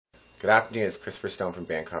Good afternoon, it's Christopher Stone from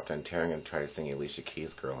Bancroft, Ontario, and try to sing Alicia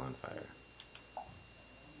Keys' Girl on Fire.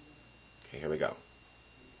 Okay, here we go.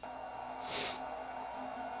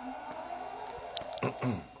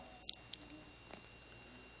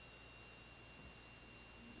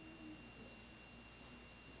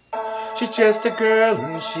 She's just a girl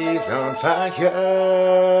and she's on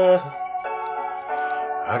fire,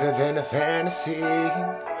 harder than a fantasy,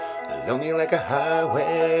 lonely like a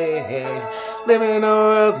highway, living in a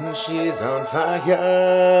world and she's on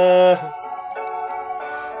fire,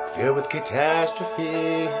 filled with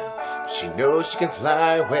catastrophe. She knows she can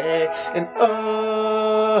fly away, and oh,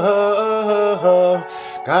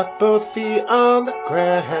 got both feet on the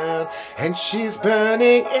ground, and she's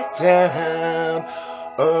burning it down.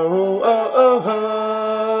 Oh, oh, oh,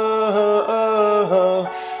 oh,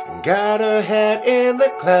 oh, got her head in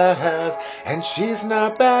the clouds, and she's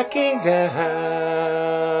not backing down.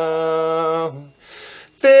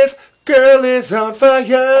 This girl is on fire.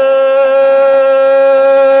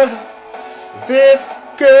 This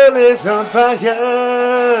girl is on fire.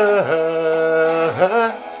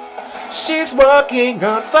 She's walking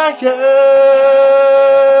on fire.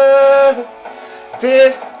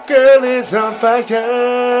 This girl is on fire.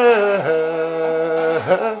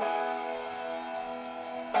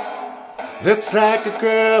 Looks like a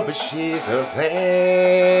girl, but she's a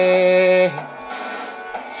flame,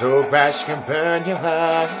 so bright she can burn your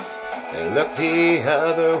eyes and look the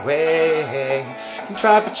other way. You can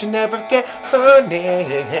try, but you never get her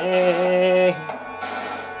name.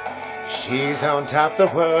 She's on top of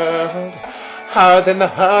the world, harder than the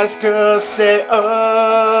hardest girls say. Oh,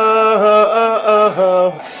 oh, oh,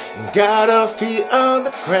 oh. Got her feet on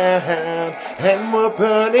the ground, and we're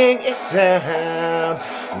burning it down.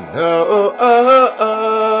 No, oh, oh,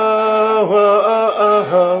 oh, oh, oh,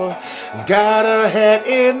 oh. Got her head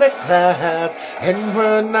in the clouds, and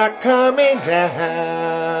we're not coming down.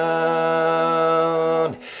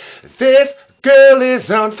 This girl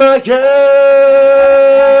is on fire.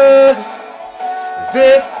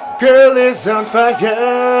 This girl is on fire.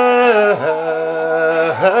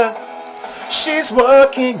 She's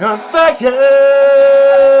walking on fire.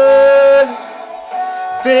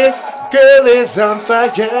 This girl is on fire.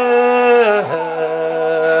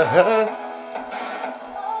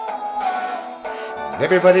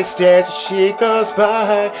 Everybody stares as she goes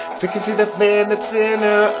by, 'cause they can see the flame that's in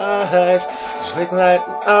her eyes. She's like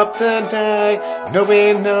lighting up the night.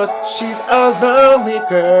 Nobody knows she's a lonely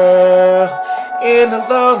girl in a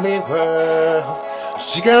lonely world.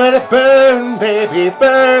 She gotta burn, baby,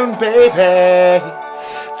 burn, baby.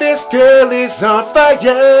 This girl is on fire.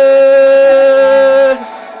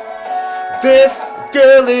 This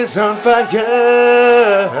girl is on fire.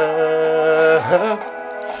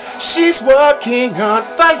 She's walking on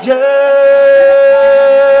fire.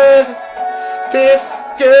 This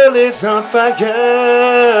girl is on fire.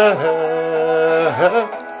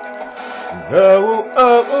 Oh,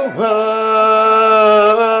 oh, oh, oh.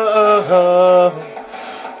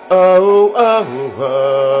 Oh, oh, oh, oh,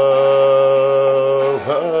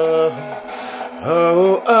 oh, oh,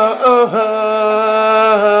 oh, oh, oh, oh,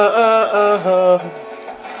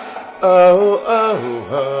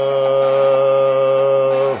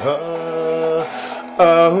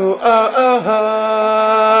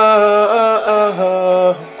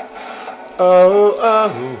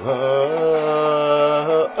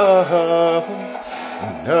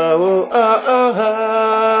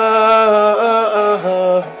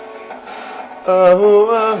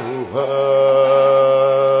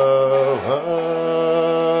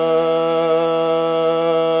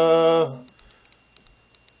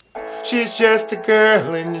 she's just a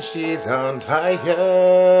girl and she's on fire.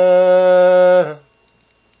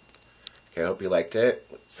 Okay, I hope you liked it.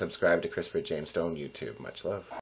 Subscribe to Christopher James Stone YouTube. Much love.